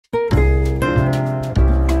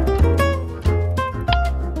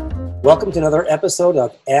Welcome to another episode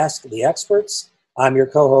of Ask the Experts. I'm your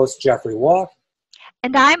co-host, Jeffrey Walk.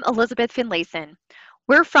 And I'm Elizabeth Finlayson.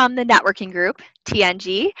 We're from the networking group,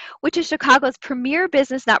 TNG, which is Chicago's premier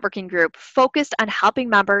business networking group focused on helping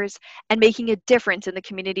members and making a difference in the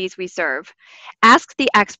communities we serve. Ask the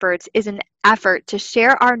Experts is an effort to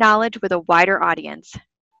share our knowledge with a wider audience.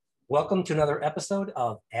 Welcome to another episode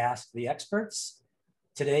of Ask the Experts.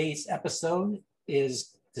 Today's episode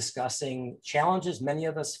is discussing challenges many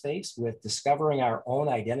of us face with discovering our own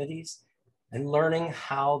identities and learning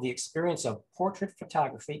how the experience of portrait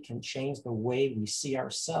photography can change the way we see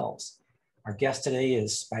ourselves. Our guest today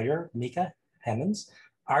is SpiderMeka Hemmons,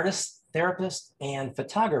 artist, therapist, and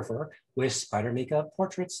photographer with SpiderMeka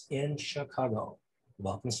Portraits in Chicago.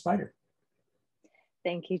 Welcome, Spider.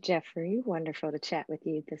 Thank you, Jeffrey. Wonderful to chat with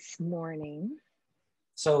you this morning.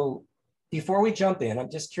 So before we jump in, I'm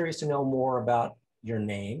just curious to know more about your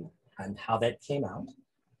name and how that came out.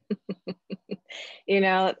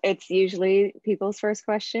 It's usually people's first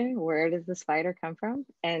question, where does the spider come from?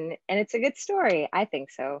 And it's a good story. I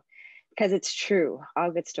think so, because it's true.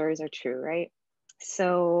 All good stories are true, right?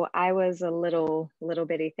 So I was a little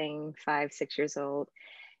bitty thing, 5, 6 years old,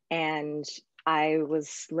 and I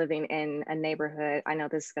was living in a neighborhood. I know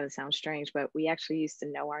this is going to sound strange, but we actually used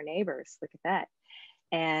to know our neighbors. Look at that.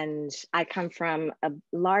 And I come from a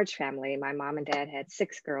large family. My mom and dad had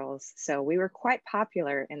 6 girls. So we were quite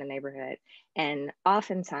popular in the neighborhood. And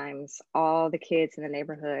oftentimes all the kids in the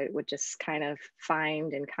neighborhood would just kind of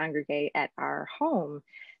find and congregate at our home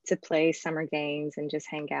to play summer games and just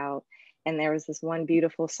hang out. And there was this one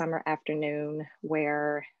beautiful summer afternoon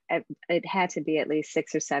where it had to be at least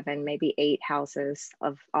 6 or 7, maybe 8 houses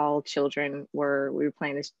of all children we were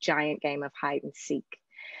playing this giant game of hide and seek.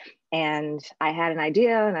 And I had an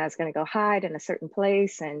idea and I was going to go hide in a certain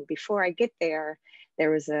place. And before I get there, there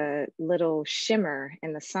was a little shimmer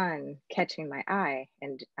in the sun catching my eye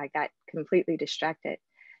and I got completely distracted.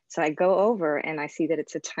 So I go over and I see that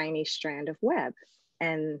it's a tiny strand of web.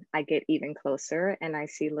 And I get even closer and I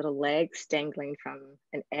see little legs dangling from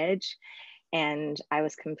an edge. And I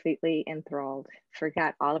was completely enthralled,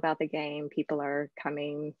 forgot all about the game. People are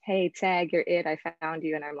coming, hey, tag, you're it, I found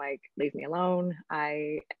you. And I'm like, leave me alone.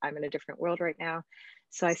 I'm in a different world right now.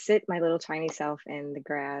 So I sit my little tiny self in the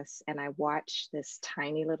grass and I watch this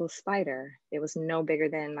tiny little spider. It was no bigger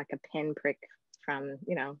than like a pin prick from,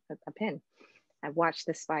 a pin. I watched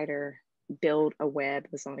the spider build a web.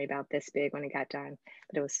 It was only about this big when it got done,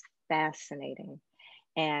 but it was fascinating.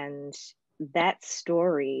 And that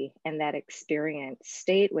story and that experience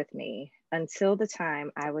stayed with me until the time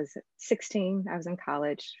I was 16. I was in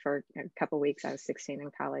college for a couple of weeks. I was 16 in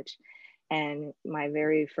college. And my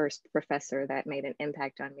very first professor that made an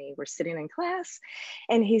impact on me, we're sitting in class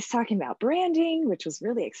and he's talking about branding, which was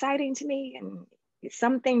really exciting to me. And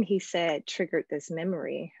something he said triggered this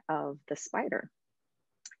memory of the spider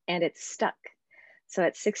and it stuck. So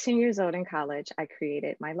at 16 years old in college, I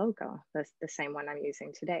created my logo, the same one I'm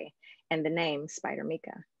using today, and the name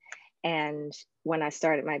SpiderMeka. And when I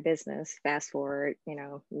started my business, fast forward,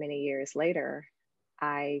 many years later,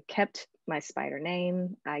 I kept my spider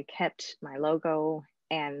name, I kept my logo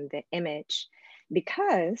and the image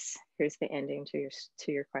because, here's the ending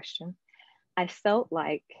to your question, I felt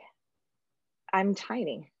like I'm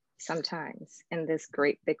tiny sometimes in this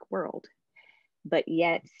great big world. But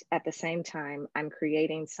yet at the same time, I'm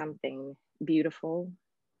creating something beautiful,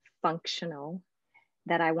 functional,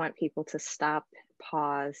 that I want people to stop,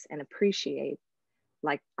 pause, and appreciate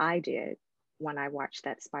like I did when I watched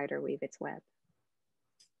that spider weave its web.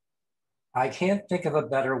 I can't think of a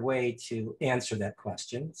better way to answer that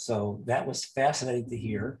question. So that was fascinating to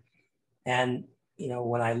hear. And,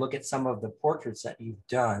 when I look at some of the portraits that you've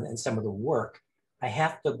done and some of the work, I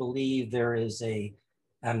have to believe there is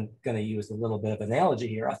I'm going to use a little bit of analogy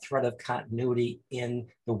here, a thread of continuity in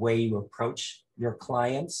the way you approach your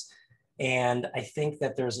clients. And I think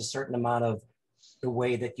that there's a certain amount of the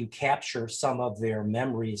way that you capture some of their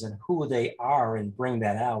memories and who they are and bring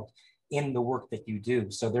that out in the work that you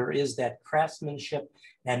do. So there is that craftsmanship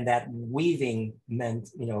and that weaving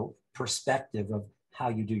perspective of how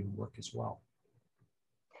you do your work as well.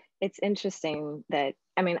 It's interesting that,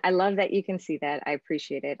 I love that you can see that. I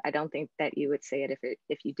appreciate it. I don't think that you would say it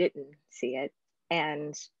if you didn't see it.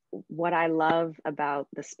 And what I love about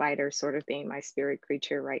the spider sort of being my spirit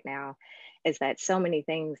creature right now is that so many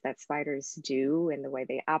things that spiders do and the way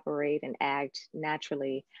they operate and act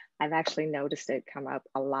naturally, I've actually noticed it come up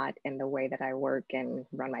a lot in the way that I work and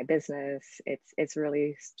run my business. It's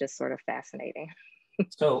really just sort of fascinating.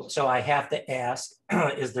 So I have to ask,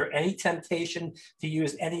 is there any temptation to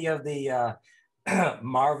use any of the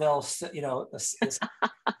Marvel,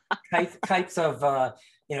 types of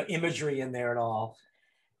imagery in there at all?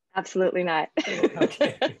 Absolutely not.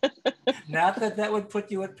 Okay. Not that that would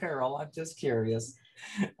put you at peril. I'm just curious.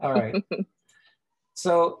 All right.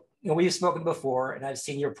 So we've spoken before, and I've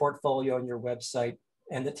seen your portfolio and your website,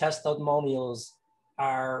 and the testimonials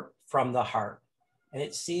are from the heart. And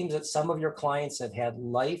it seems that some of your clients have had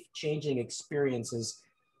life-changing experiences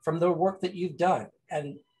from the work that you've done.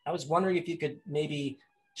 And I was wondering if you could maybe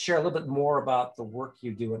share a little bit more about the work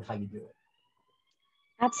you do and how you do it.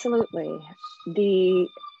 Absolutely.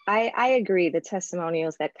 I agree. The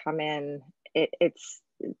testimonials that come in,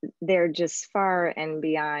 they're just far and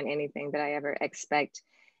beyond anything that I ever expect.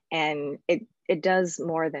 And it does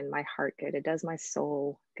more than my heart good. It does my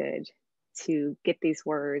soul good to get these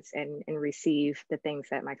words and receive the things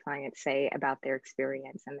that my clients say about their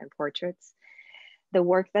experience and their portraits. The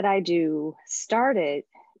work that I do started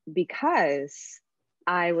because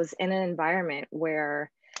I was in an environment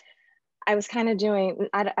where I was kind of doing,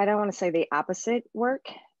 I don't want to say the opposite work.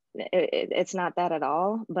 It's not that at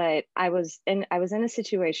all, but I was in a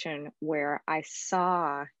situation where I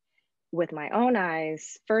saw with my own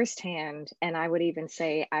eyes firsthand, and I would even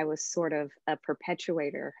say I was sort of a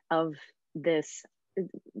perpetuator of this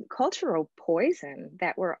cultural poison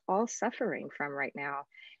that we're all suffering from right now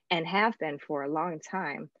and have been for a long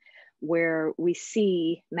time, where we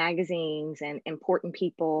see magazines and important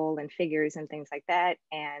people and figures and things like that,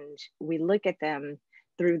 and we look at them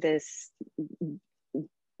through this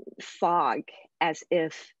fog as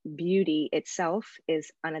if beauty itself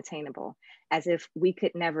is unattainable, as if we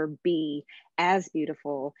could never be as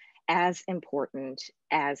beautiful, as important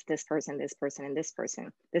as this person, this person, and this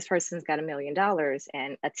person. This person's got $1 million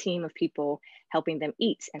and a team of people helping them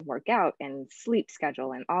eat and work out and sleep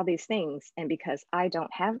schedule and all these things. And because I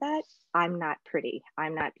don't have that, I'm not pretty,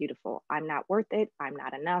 I'm not beautiful, I'm not worth it, I'm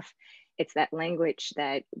not enough. It's that language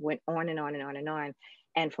that went on and on and on and on.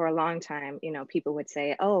 And for a long time, people would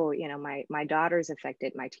say, oh, my daughter's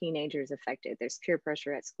affected, my teenager's affected, there's peer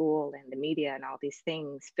pressure at school and the media and all these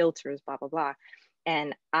things, filters, blah, blah, blah.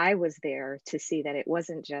 And I was there to see that it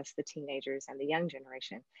wasn't just the teenagers and the young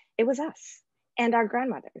generation, it was us and our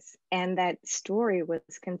grandmothers. And that story was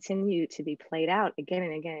continued to be played out again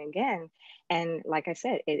and again and again. And like I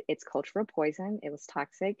said, it's cultural poison, it was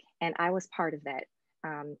toxic. And I was part of that.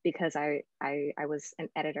 Because I was an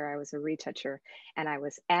editor, I was a retoucher, and I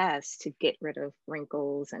was asked to get rid of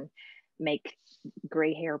wrinkles and make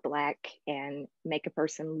gray hair black and make a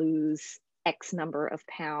person lose X number of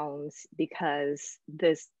pounds because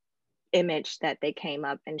this image that they came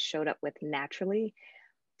up and showed up with naturally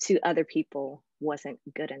to other people wasn't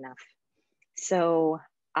good enough. So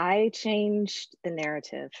I changed the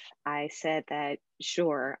narrative. I said that,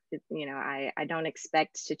 sure, I don't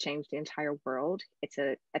expect to change the entire world. That's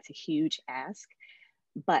a huge ask.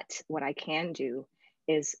 But what I can do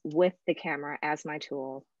is, with the camera as my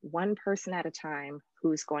tool, one person at a time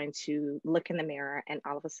who's going to look in the mirror and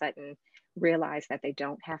all of a sudden realize that they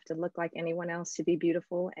don't have to look like anyone else to be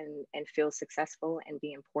beautiful and feel successful and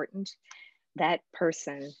be important. That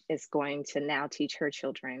person is going to now teach her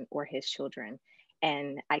children or his children.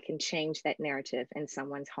 And I can change that narrative in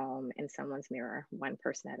someone's home, in someone's mirror, one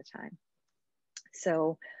person at a time.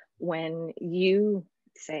 So when you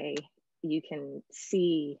say you can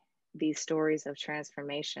see these stories of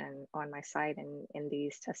transformation on my site and in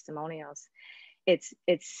these testimonials, it's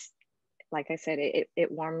like I said,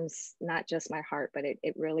 it warms not just my heart, but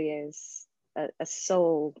it really is a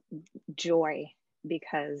soul joy,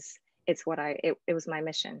 because it's it was my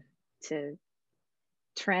mission to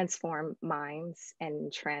transform minds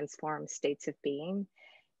and transform states of being.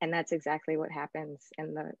 And that's exactly what happens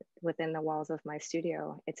within the walls of my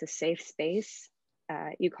studio. It's a safe space.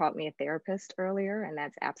 You called me a therapist earlier, and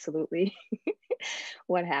that's absolutely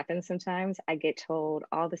what happens sometimes. I get told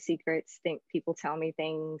all the secrets. People tell me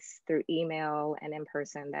things through email and in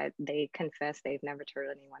person that they confess they've never told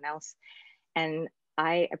anyone else. And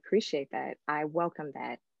I appreciate that. I welcome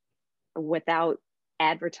that. Without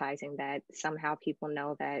advertising that, somehow people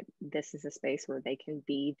know that this is a space where they can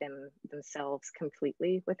be themselves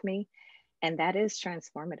completely with me. And that is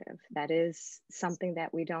transformative. That is something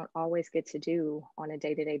that we don't always get to do on a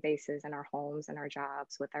day-to-day basis in our homes and our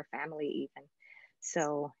jobs, with our family even.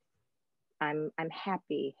 So I'm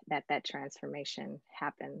happy that transformation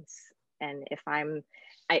happens. And if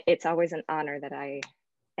it's always an honor that I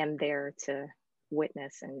am there to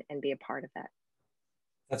witness and be a part of that.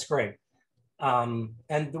 That's great. And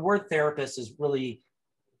the word therapist is really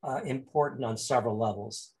important on several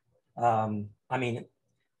levels. I mean,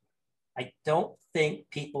 I don't think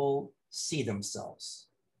people see themselves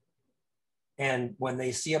And when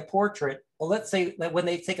they see a portrait, well, let's say that when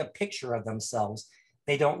they take a picture of themselves,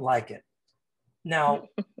 they don't like it. Now,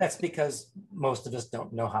 that's because most of us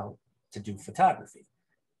don't know how to do photography.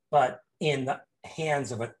 But in the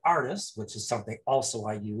hands of an artist, which is something also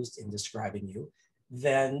I used in describing you,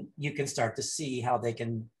 then you can start to see how they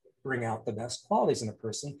can bring out the best qualities in a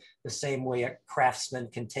person, the same way a craftsman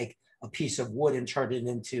can take a piece of wood and turn it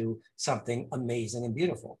into something amazing and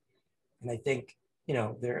beautiful. And I think, you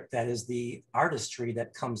know, that is the artistry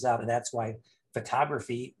that comes out. And that's why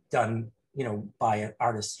photography done, you know, by an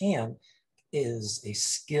artist's hand is a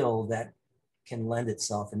skill that can lend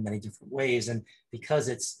itself in many different ways. And because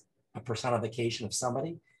it's a personification of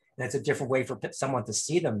somebody, and it's a different way for someone to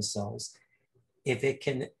see themselves, if it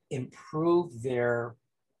can improve their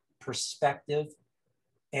perspective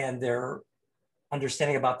and their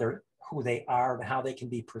understanding about who they are and how they can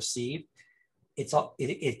be perceived,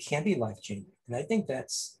 it can be life-changing. And I think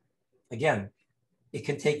that's, again, it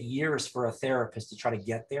can take years for a therapist to try to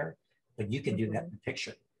get there, but you can do that in a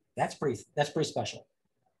picture. That's pretty special.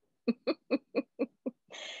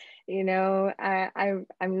 You know, I'm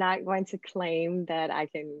not going to claim that I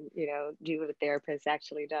can, you know, do what a therapist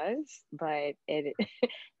actually does, but it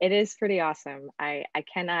it is pretty awesome. I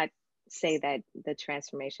cannot say that the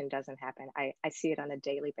transformation doesn't happen. I see it on a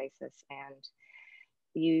daily basis. And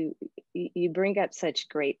you bring up such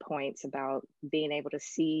great points about being able to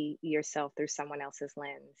see yourself through someone else's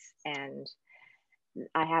lens. And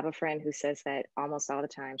I have a friend who says that almost all the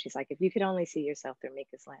time. She's like, if you could only see yourself through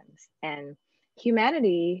Meka's lens. And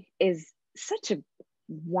humanity is such a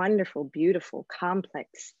wonderful, beautiful,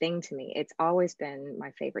 complex thing to me. It's always been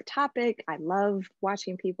my favorite topic. I love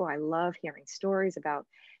watching people. I love hearing stories about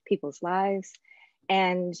people's lives.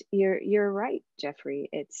 And you're right, Jeffrey.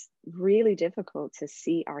 It's really difficult to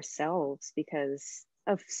see ourselves because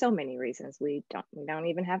of so many reasons. We don't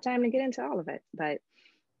even have time to get into all of it. But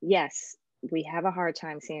yes, we have a hard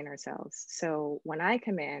time seeing ourselves. So when I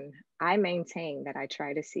come in, I maintain that I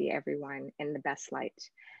try to see everyone in the best light.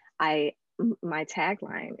 My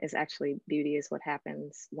tagline is actually beauty is what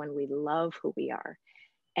happens when we love who we are.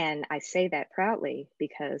 And I say that proudly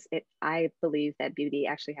because I believe that beauty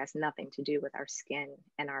actually has nothing to do with our skin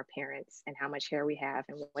and our appearance and how much hair we have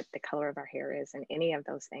and what the color of our hair is and any of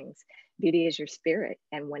those things. Beauty is your spirit.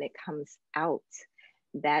 And when it comes out,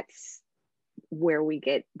 that's where we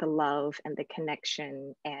get the love and the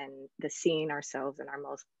connection and the seeing ourselves in our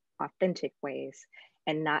most authentic ways,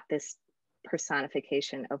 and not this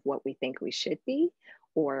personification of what we think we should be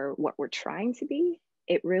or what we're trying to be.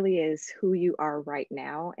 It really is who you are right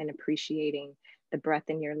now, and appreciating the breath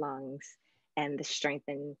in your lungs and the strength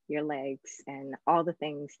in your legs and all the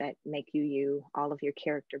things that make you you, all of your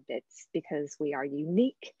character bits, because we are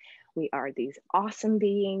unique. We are these awesome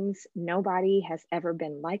beings. Nobody has ever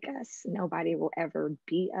been like us. Nobody will ever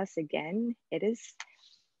be us again.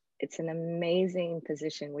 It's an amazing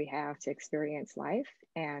position we have to experience life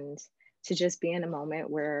and to just be in a moment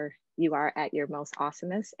where you are at your most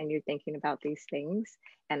awesomest and you're thinking about these things.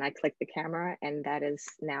 And I click the camera and that is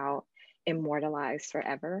now immortalized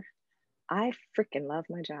forever. I freaking love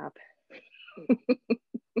my job.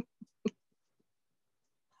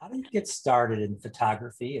 How did you get started in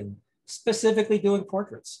photography and specifically doing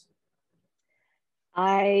portraits?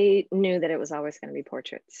 I knew that it was always going to be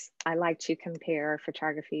portraits. I like to compare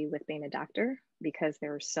photography with being a doctor because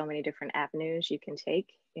there are so many different avenues you can take.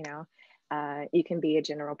 You know, you can be a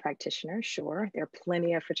general practitioner, sure. There are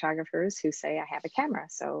plenty of photographers who say, I have a camera,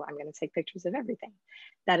 so I'm going to take pictures of everything.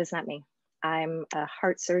 That is not me. I'm a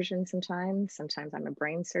heart surgeon sometimes I'm a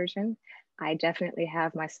brain surgeon. I definitely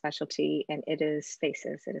have my specialty, and it is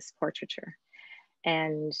faces, it is portraiture.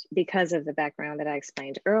 And because of the background that I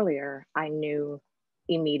explained earlier, I knew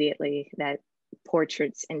immediately that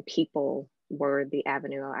portraits and people were the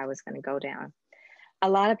avenue I was going to go down. A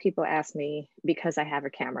lot of people ask me, because I have a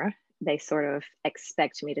camera, they sort of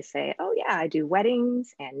expect me to say, oh yeah, I do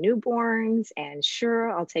weddings and newborns, and sure,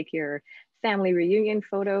 I'll take your family reunion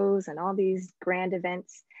photos and all these grand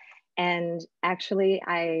events. And actually,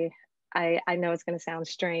 I know it's going to sound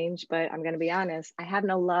strange, but I'm going to be honest. I have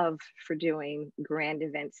no love for doing grand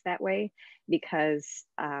events that way because,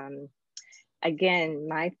 again,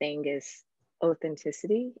 my thing is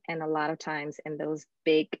authenticity. And a lot of times in those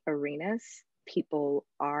big arenas, people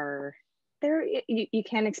are there. You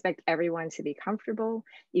can't expect everyone to be comfortable.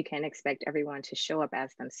 You can't expect everyone to show up as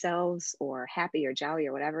themselves or happy or jolly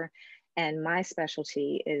or whatever. And my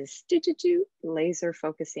specialty is laser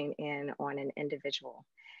focusing in on an individual.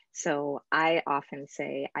 So I often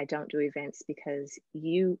say I don't do events because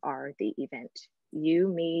you are the event. You,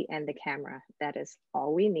 me, and the camera. That is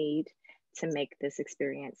all we need. to make this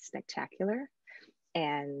experience spectacular.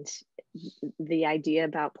 And the idea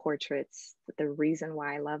about portraits, the reason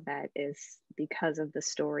why I love that is because of the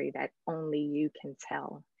story that only you can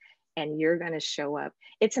tell. And you're going to show up.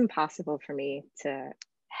 It's impossible for me to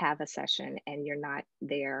have a session and you're not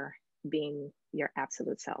there being your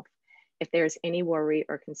absolute self. If there's any worry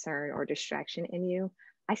or concern or distraction in you,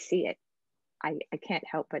 I see it. I can't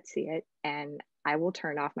help but see it. And I will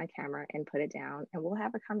turn off my camera and put it down and we'll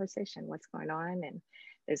have a conversation. What's going on? And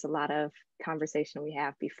there's a lot of conversation we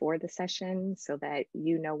have before the session so that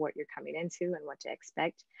you know what you're coming into and what to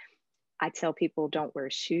expect. I tell people don't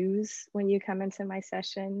wear shoes when you come into my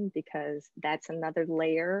session because that's another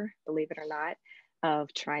layer, believe it or not,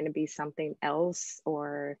 of trying to be something else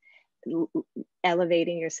or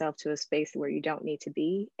elevating yourself to a space where you don't need to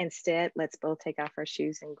be. Instead, let's both take off our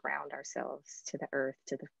shoes and ground ourselves to the earth,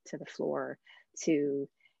 to the floor, to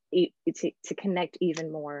connect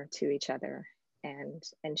even more to each other and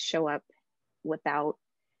show up without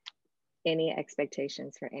any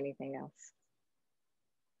expectations for anything else.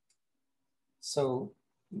 So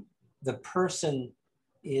the person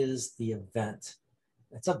is the event.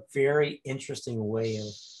 That's a very interesting way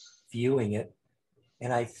of viewing it.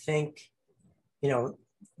 And I think,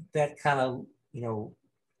 that kind of,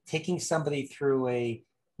 taking somebody through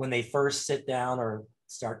when they first sit down or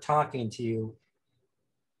start talking to you,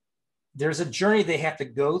 there's a journey they have to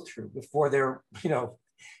go through before they're,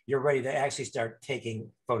 you're ready to actually start taking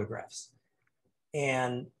photographs.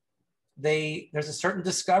 And there's a certain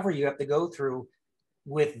discovery you have to go through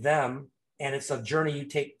with them. And it's a journey you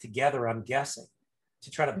take together, I'm guessing, to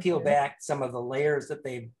try to peel back some of the layers that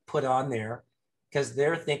they put on there because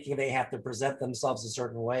they're thinking they have to present themselves a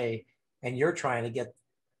certain way. And you're trying to get,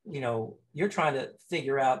 you're trying to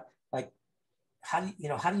figure out like, how do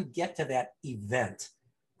you get to that event?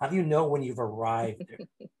 How do you know when you've arrived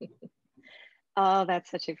there? Oh, that's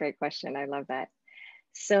such a great question. I love that.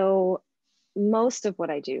 So most of what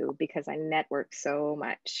I do, because I network so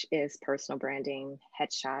much, is personal branding,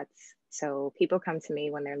 headshots. So people come to me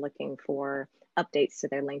when they're looking for updates to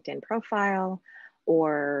their LinkedIn profile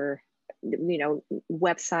or,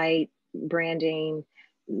 website branding,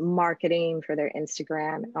 marketing for their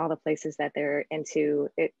Instagram, and all the places that they're into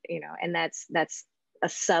it, and that's a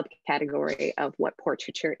subcategory of what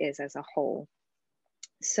portraiture is as a whole.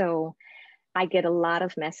 So I get a lot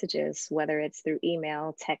of messages, whether it's through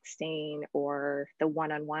email, texting, or the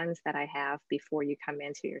one-on-ones that I have before you come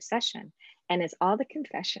into your session. And it's all the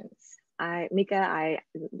confessions. Meka,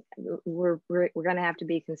 we're going to have to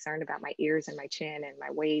be concerned about my ears and my chin and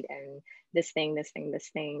my weight and this thing,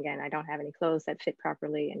 and I don't have any clothes that fit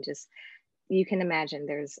properly. And just, you can imagine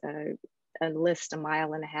there's a list 1.5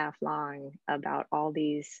 miles long about all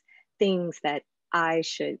these things that I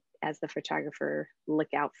should, as the photographer,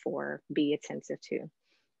 look out for, be attentive to.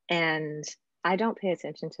 And I don't pay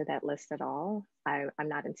attention to that list at all. I'm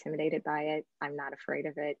not intimidated by it. I'm not afraid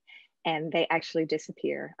of it. And they actually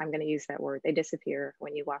disappear. I'm going to use that word. They disappear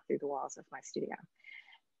when you walk through the walls of my studio.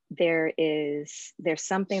 There's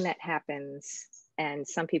something that happens, and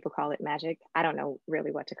some people call it magic. I don't know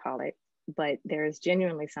really what to call it, but there's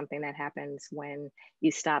genuinely something that happens when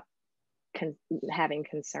you stop having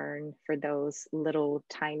concern for those little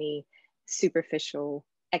tiny superficial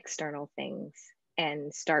external things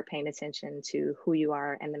and start paying attention to who you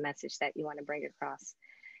are and the message that you want to bring across.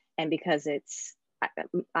 And because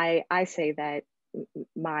I say that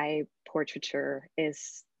my portraiture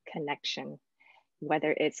is connection,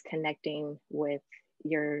 whether it's connecting with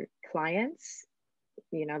your clients,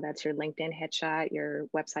 that's your LinkedIn headshot, your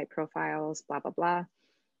website profiles, blah, blah, blah,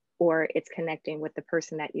 or it's connecting with the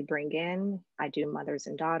person that you bring in. I do mothers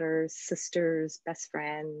and daughters, sisters, best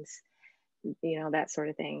friends, that sort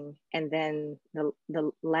of thing. And then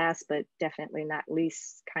the last, but definitely not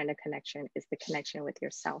least kind of connection is the connection with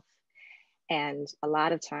yourself. And a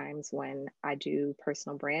lot of times when I do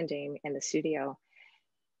personal branding in the studio,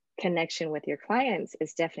 connection with your clients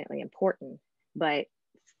is definitely important. But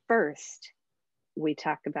first, we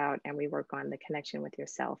talk about and we work on the connection with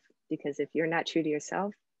yourself. Because if you're not true to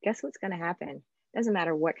yourself, guess what's going to happen? Doesn't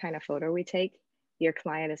matter what kind of photo we take, your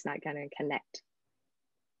client is not going to connect.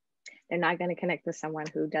 They're not going to connect with someone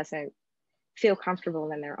who doesn't feel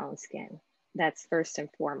comfortable in their own skin. That's first and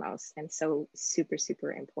foremost, and so super,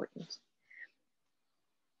 super important.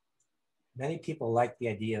 Many people like the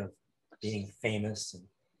idea of being famous and,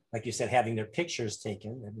 like you said, having their pictures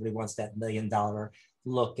taken. Everybody wants that $1 million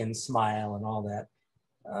look and smile and all that.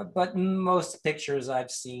 But most pictures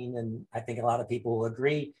I've seen, and I think a lot of people will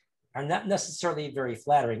agree, are not necessarily very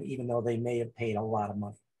flattering, even though they may have paid a lot of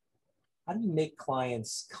money. How do you make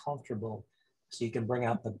clients comfortable so you can bring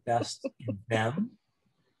out the best in them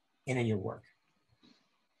and in your work?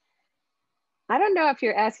 I don't know if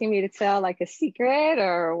you're asking me to tell like a secret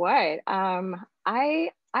or what. I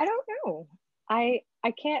don't know. I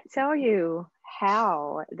can't tell you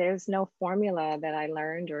how. There's no formula that I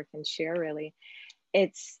learned or can share really.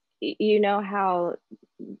 It's, you know how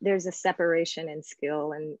there's a separation in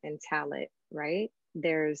skill and talent, right?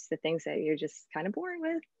 There's the things that you're just kind of born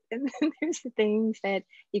with, and then there's the things that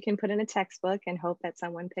you can put in a textbook and hope that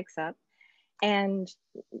someone picks up. And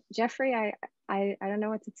Jeffrey, I don't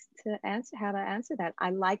know what to answer, how to answer that.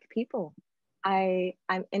 I like people.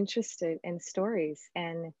 I'm interested in stories,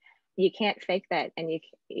 and you can't fake that. And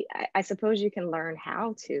I suppose you can learn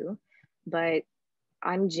how to, but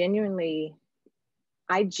I'm genuinely,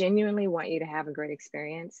 I genuinely want you to have a great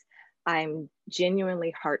experience. I'm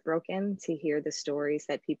genuinely heartbroken to hear the stories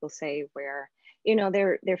that people say where, you know,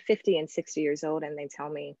 they're 50 and 60 years old and they tell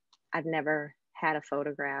me, I've never had a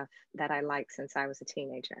photograph that I liked since I was a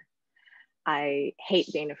teenager. I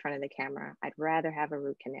hate being in front of the camera. I'd rather have a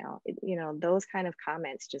root canal. You know, those kind of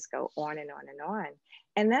comments just go on and on and on.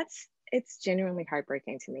 And it's genuinely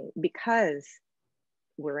heartbreaking to me because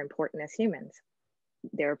we're important as humans.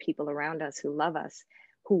 There are people around us who love us,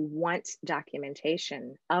 who want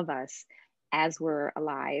documentation of us as we're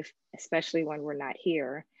alive, especially when we're not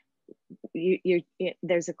here.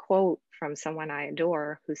 There's a quote from someone I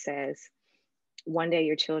adore who says, one day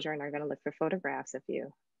your children are going to look for photographs of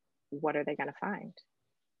you. What are they going to find?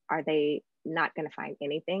 Are they not going to find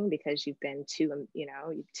anything because you've been too, you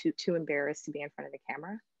know, too embarrassed to be in front of the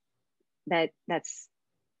camera? That's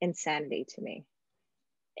insanity to me.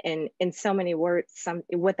 And in so many words,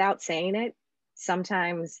 without saying it,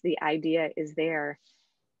 sometimes the idea is there.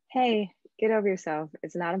 Hey, get over yourself.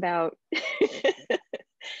 It's not about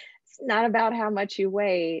it's not about how much you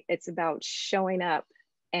weigh. It's about showing up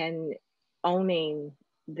and owning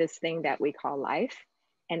this thing that we call life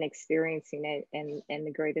and experiencing it in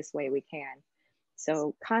the greatest way we can.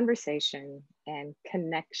 So conversation and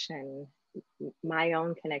connection, my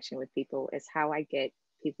own connection with people is how I get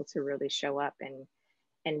people to really show up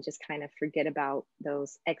and just kind of forget about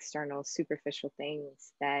those external superficial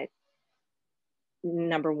things that,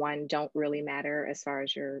 number one, don't really matter as far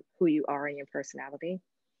as who you are and your personality.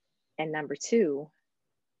 And number two,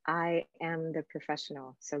 I am the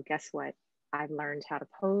professional. So guess what? I've learned how to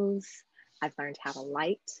pose. I've learned how to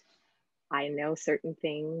light. I know certain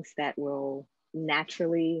things that will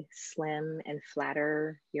naturally slim and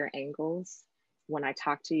flatter your angles. When I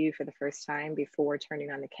talk to you for the first time before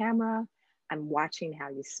turning on the camera, I'm watching how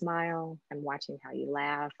you smile. I'm watching how you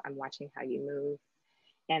laugh. I'm watching how you move.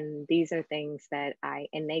 And these are things that I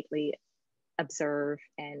innately observe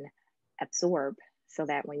and absorb so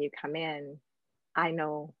that when you come in, I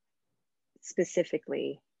know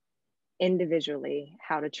specifically, individually,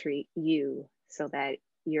 how to treat you so that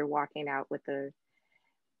you're walking out with I'm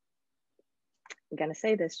gonna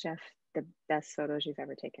say this, Jeff, the best photos you've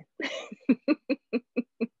ever taken.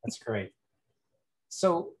 That's great.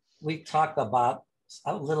 So we talked about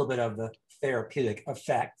a little bit of the therapeutic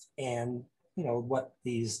effect and, you know, what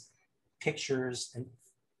these pictures and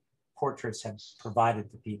portraits have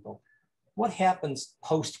provided to people. What happens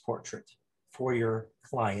post-portrait for your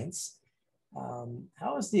clients?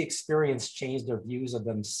 How has the experience changed their views of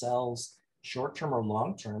themselves, short-term or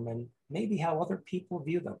long-term, and maybe how other people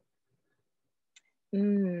view them?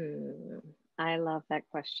 I love that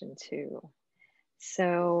question too.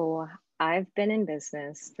 So I've been in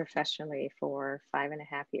business professionally for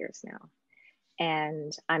 5.5 years now,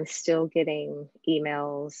 and I'm still getting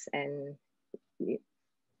emails, and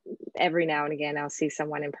every now and again I'll see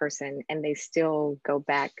someone in person and they still go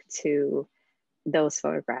back to those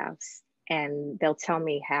photographs and they'll tell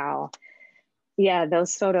me how, yeah,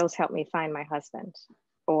 those photos helped me find my husband,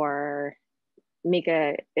 or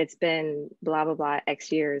Meka, it's been blah, blah, blah,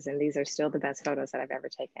 X years, and these are still the best photos that I've ever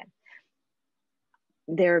taken.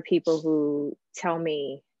 There are people who tell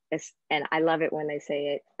me this, and I love it when they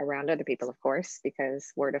say it around other people, of course,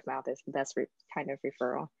 because word of mouth is the best kind of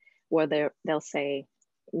referral, where they'll say,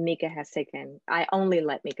 Meka has taken, I only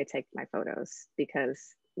let Meka take my photos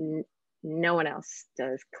because no one else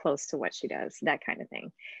does close to what she does, that kind of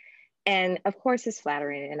thing. And of course it's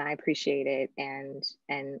flattering and I appreciate it. And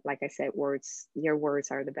like I said, your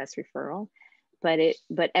words are the best referral.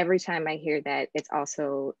 But every time I hear that, it's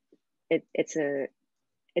also, it's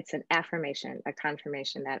an affirmation, a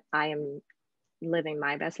confirmation that I am living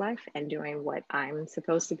my best life and doing what I'm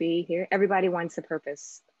supposed to be here. Everybody wants a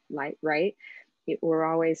purpose, like, right? We're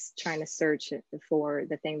always trying to search for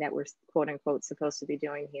the thing that we're quote unquote supposed to be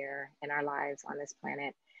doing here in our lives on this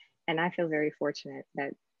planet. And I feel very fortunate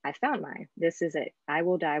that I found mine. This is it. I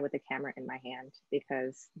will die with a camera in my hand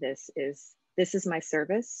because this is my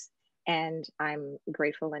service, and I'm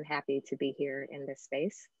grateful and happy to be here in this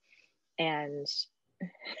space. And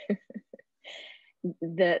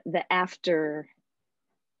the after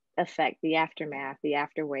effect, the aftermath, the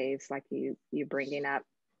after waves, like you bringing up,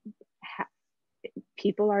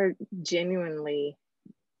 people are genuinely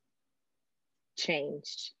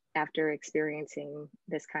changed after experiencing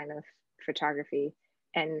this kind of photography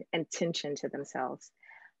and attention to themselves.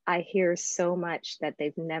 I hear so much that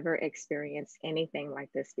they've never experienced anything like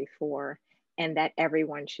this before, and that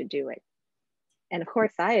everyone should do it. And of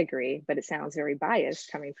course, I agree, but it sounds very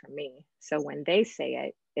biased coming from me. So when they say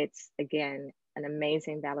it, it's again an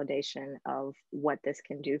amazing validation of what this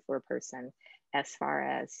can do for a person as far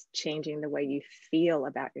as changing the way you feel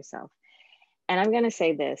about yourself. And I'm going to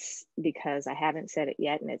say this because I haven't said it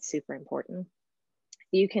yet, and it's super important.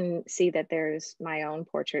 You can see that there's my own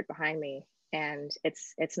portrait behind me, and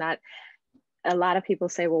it's not. A lot of people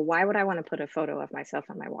say, well, why would I want to put a photo of myself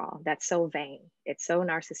on my wall? That's so vain. It's so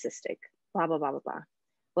narcissistic, blah, blah, blah, blah, blah.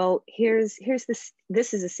 Well, here's this.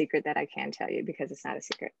 This is a secret that I can tell you because it's not a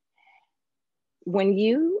secret. When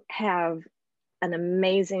you have an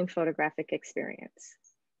amazing photographic experience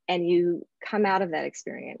and you come out of that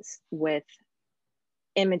experience with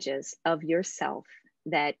images of yourself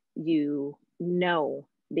that you know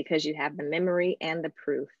because you have the memory and the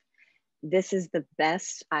proof, this is the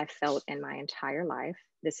best I've felt in my entire life.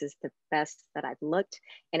 This is the best that I've looked.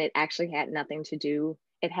 And it actually had nothing to do,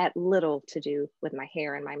 it had little to do with my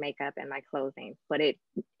hair and my makeup and my clothing, but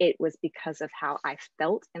it was because of how I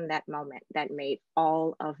felt in that moment that made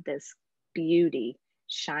all of this beauty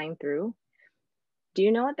shine through. Do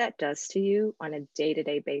you know what that does to you on a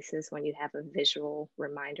day-to-day basis when you have a visual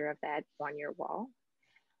reminder of that on your wall?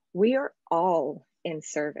 We are all in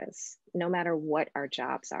service, no matter what our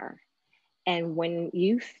jobs are. And when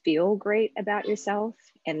you feel great about yourself,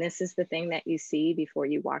 and this is the thing that you see before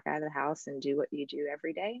you walk out of the house and do what you do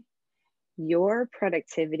every day, your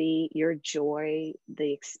productivity, your joy,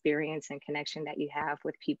 the experience and connection that you have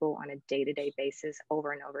with people on a day-to-day basis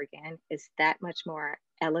over and over again is that much more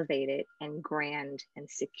elevated and grand and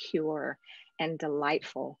secure and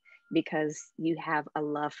delightful because you have a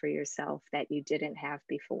love for yourself that you didn't have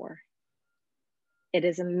before. It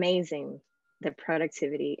is amazing the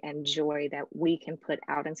productivity and joy that we can put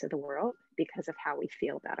out into the world because of how we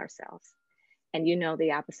feel about ourselves. And you know,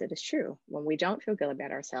 the opposite is true. When we don't feel good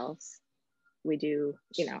about ourselves, we do,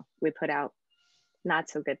 we put out not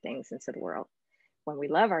so good things into the world. When we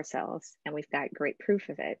love ourselves and we've got great proof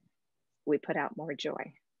of it, we put out more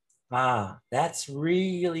joy. Ah, that's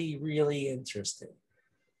really, really interesting.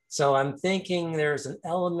 So I'm thinking there's an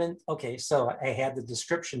element. Okay, so I had the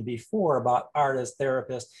description before about artist,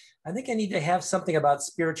 therapist. I think I need to have something about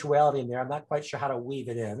spirituality in there. I'm not quite sure how to weave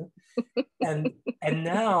it in. And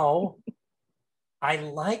now I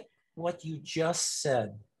like what you just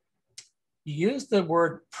said. You use the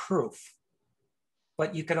word proof,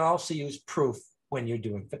 but you can also use proof when you're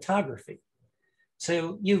doing photography.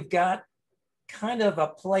 So you've got kind of a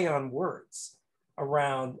play on words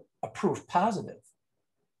around a proof positive.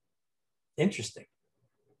 Interesting.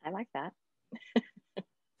 I like that.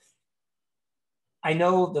 I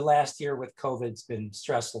know the last year with COVID's been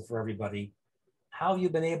stressful for everybody. How have you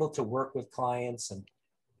been able to work with clients and,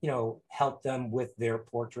 help them with their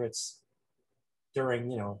portraits during,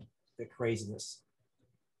 the craziness?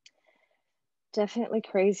 Definitely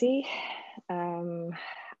crazy.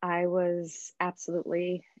 I was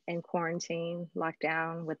absolutely in quarantine, locked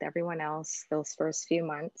down with everyone else those first few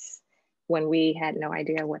months when we had no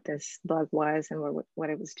idea what this bug was and what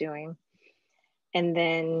it was doing. And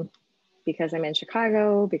then because I'm in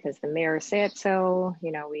Chicago, because the mayor said so,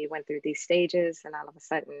 we went through these stages, and all of a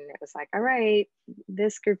sudden it was like, all right,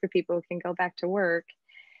 this group of people can go back to work.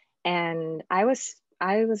 And I was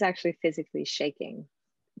actually physically shaking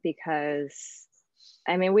because,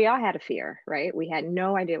 we all had a fear, right? We had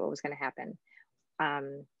no idea what was going to happen.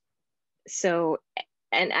 So,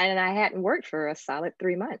 and I hadn't worked for a solid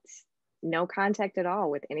 3 months, no contact at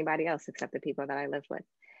all with anybody else except the people that I lived with.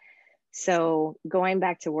 So going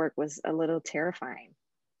back to work was a little terrifying.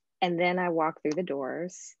 And then I walked through the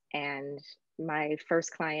doors, and my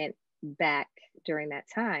first client back during that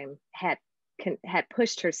time had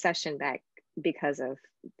pushed her session back because of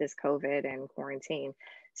this COVID and quarantine.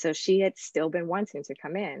 So she had still been wanting to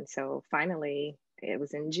come in. So finally, it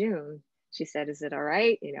was in June. She said, "Is it all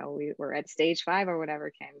right? We're at stage 5 or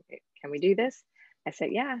whatever. Can we do this?" I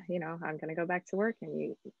said, "Yeah, I'm going to go back to work,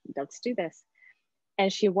 and let's do this."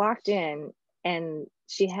 And she walked in, and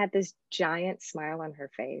she had this giant smile on her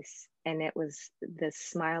face. And it was this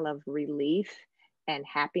smile of relief and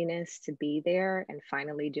happiness to be there and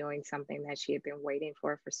finally doing something that she had been waiting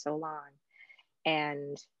for so long.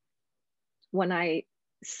 And when I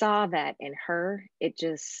saw that in her, it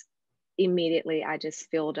just immediately, I just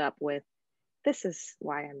filled up with, this is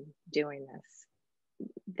why I'm doing this.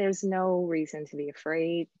 There's no reason to be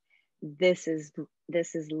afraid. This is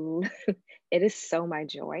it is so my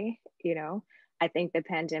joy, you know. I think the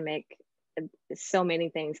pandemic, so many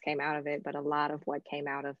things came out of it, but a lot of what came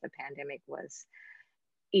out of the pandemic was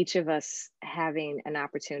each of us having an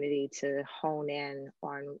opportunity to hone in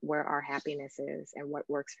on where our happiness is and what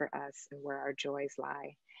works for us and where our joys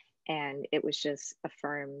lie. And it was just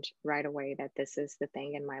affirmed right away that this is the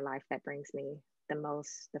thing in my life that brings me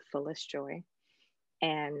the fullest joy.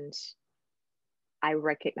 And I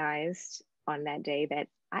recognized on that day that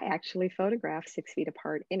I actually photographed 6 feet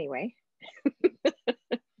apart anyway.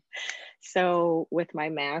 So with my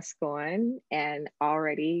mask on and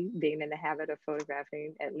already being in the habit of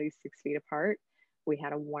photographing at least 6 feet apart, we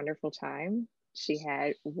had a wonderful time. She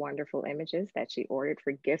had wonderful images that she ordered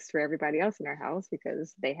for gifts for everybody else in her house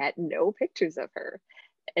because they had no pictures of her.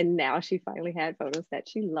 And now she finally had photos that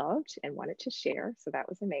she loved and wanted to share. So that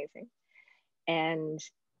was amazing. And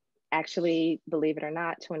actually, believe it or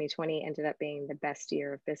not, 2020 ended up being the best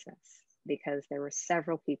year of business because there were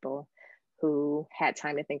several people who had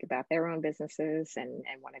time to think about their own businesses and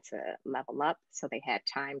wanted to level up. So they had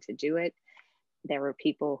time to do it. There were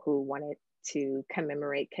people who wanted to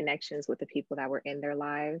commemorate connections with the people that were in their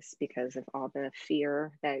lives because of all the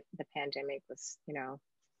fear that the pandemic was, you know,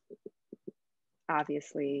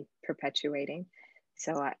 obviously perpetuating.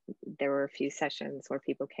 So there were a few sessions where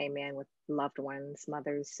people came in with loved ones,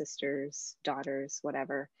 mothers, sisters, daughters,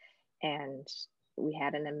 whatever. And we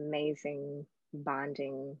had an amazing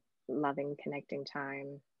bonding, loving, connecting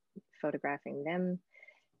time, photographing them.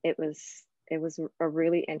 It was a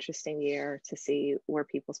really interesting year to see where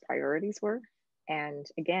people's priorities were. And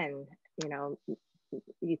again, you know,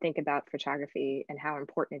 you think about photography and how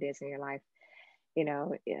important it is in your life. You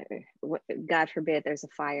know, God forbid there's a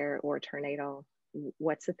fire or a tornado.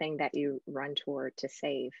 What's the thing that you run toward to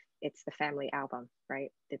save? It's the family album,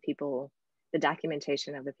 right? The people, the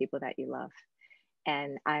documentation of the people that you love.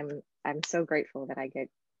 And I'm so grateful that I get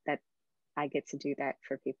to do that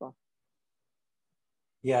for people.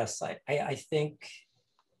 Yes, I think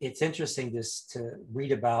it's interesting just to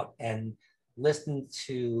read about and listen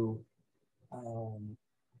to,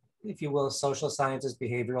 if you will, social scientists,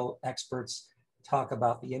 behavioral experts talk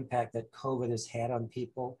about the impact that COVID has had on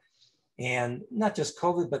people. And not just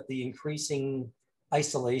COVID, but the increasing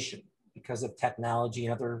isolation because of technology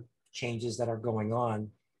and other changes that are going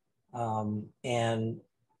on. And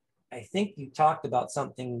I think you talked about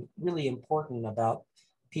something really important about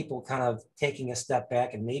people kind of taking a step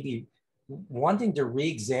back and maybe wanting to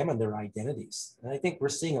re-examine their identities. And I think we're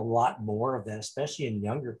seeing a lot more of that, especially in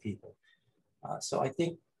younger people. So I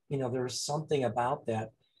think, you know, there's something about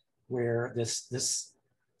that where this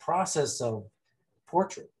process of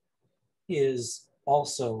portrait is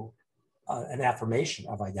also an affirmation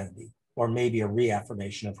of identity, or maybe a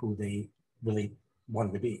reaffirmation of who they really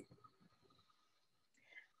wanted to be.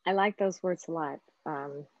 I like those words a lot.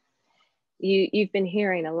 You've been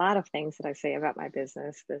hearing a lot of things that I say about my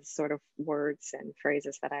business, the sort of words and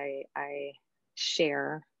phrases that I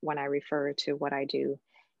share when I refer to what I do.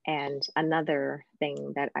 And another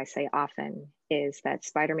thing that I say often is that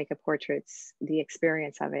SpiderMeka Portraits, the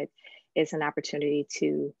experience of it, is an opportunity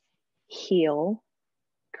to heal,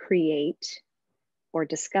 create, or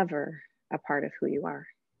discover a part of who you are.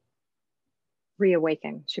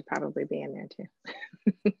 Reawaken should probably be in there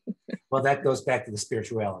too. Well, that goes back to the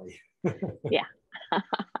spirituality. Yeah.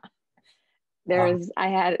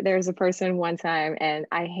 There's a person one time, and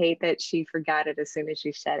I hate that she forgot it as soon as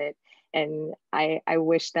she said it. And I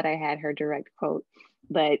wish that I had her direct quote,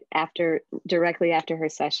 but directly after her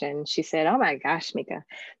session, she said, "Oh my gosh, Meka,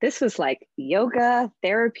 this was like yoga,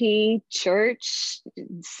 therapy, church,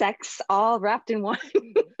 sex, all wrapped in one."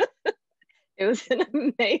 It was an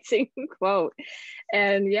amazing quote.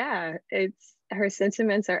 And yeah, her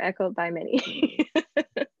sentiments are echoed by many.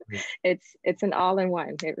 It's an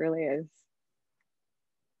all-in-one. It really is.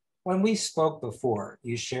 When we spoke before,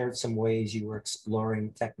 you shared some ways you were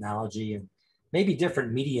exploring technology and maybe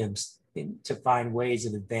different mediums to find ways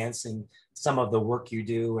of advancing some of the work you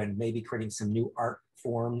do and maybe creating some new art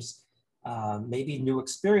forms, maybe new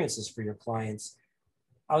experiences for your clients.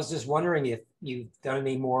 I was just wondering if you've done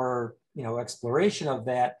any more, you know, exploration of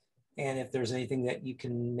that, and if there's anything that you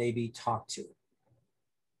can maybe talk to.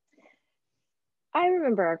 I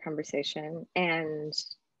remember our conversation, and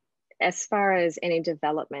as far as any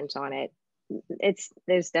development on it,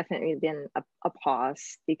 there's definitely been a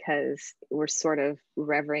pause because we're sort of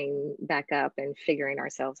revving back up and figuring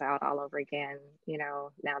ourselves out all over again, you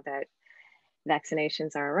know, now that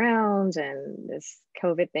vaccinations are around and this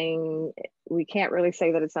COVID thing, we can't really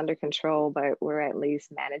say that it's under control, but we're at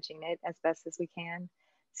least managing it as best as we can.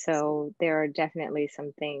 So there are definitely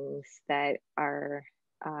some things that are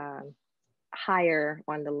higher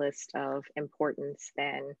on the list of importance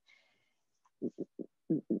than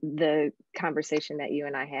the conversation that you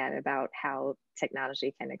and I had about how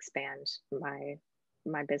technology can expand my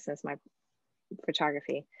business, my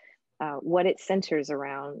photography. What it centers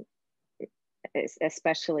around,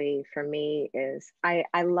 especially for me, is I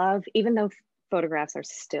love, even though photographs are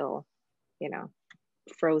still, you know,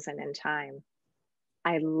 frozen in time,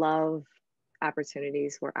 I love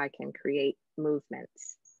opportunities where I can create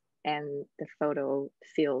movements and the photo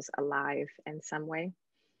feels alive in some way.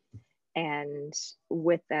 And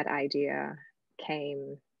with that idea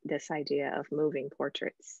came this idea of moving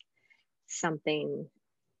portraits, something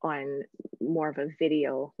on more of a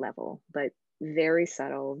video level, but very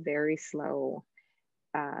subtle, very slow.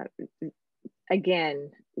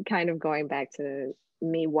 Again, kind of going back to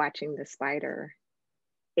me watching the spider,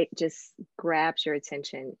 it just grabs your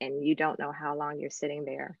attention and you don't know how long you're sitting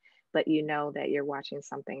there, but you know that you're watching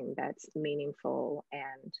something that's meaningful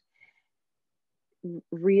and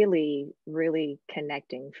really, really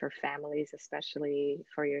connecting for families, especially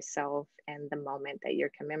for yourself and the moment that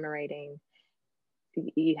you're commemorating.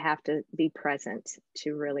 You have to be present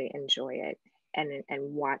to really enjoy it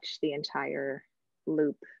and watch the entire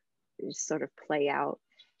loop just sort of play out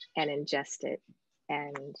and ingest it.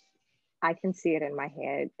 And I can see it in my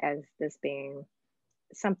head as this being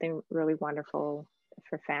something really wonderful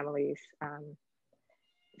for families,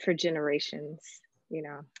 for generations, you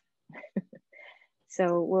know.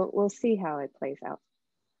 So we'll see how it plays out.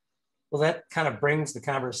 Well, that kind of brings the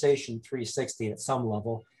conversation 360 at some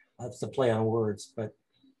level. It's a play on words, but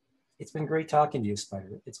it's been great talking to you,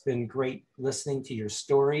 Spider. It's been great listening to your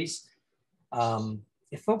stories.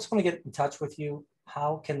 If folks want to get in touch with you,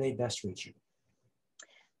 how can they best reach you?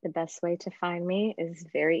 The best way to find me is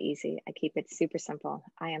very easy. I keep it super simple.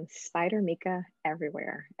 I am SpiderMeka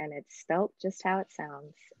everywhere, and it's spelt just how it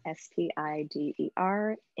sounds.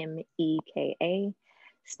 SpiderMeka,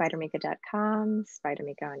 SpiderMeka.com,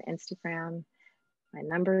 SpiderMeka on Instagram. My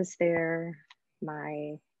number is there.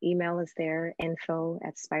 My email is there,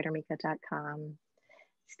 info@SpiderMeka.com.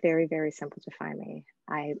 It's very, very simple to find me.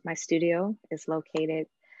 My studio is located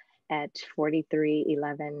at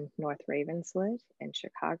 4311 North Ravenswood in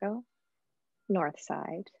Chicago, North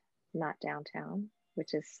Side, not downtown,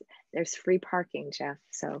 which is, there's free parking, Jeff,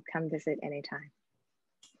 so come visit anytime.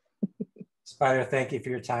 Spider, thank you for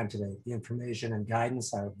your time today. The information and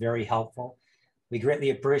guidance are very helpful. We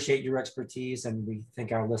greatly appreciate your expertise, and we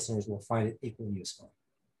think our listeners will find it equally useful.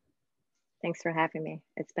 Thanks for having me.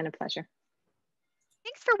 It's been a pleasure.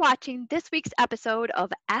 Thanks for watching this week's episode of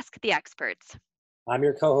Ask the Experts. I'm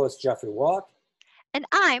your co-host, Jeffrey Walk. And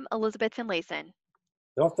I'm Elizabeth Finlayson.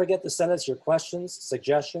 Don't forget to send us your questions,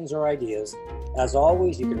 suggestions, or ideas. As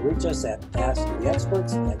always, you can reach us at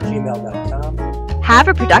asktheexperts@gmail.com. Have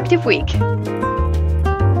a productive week.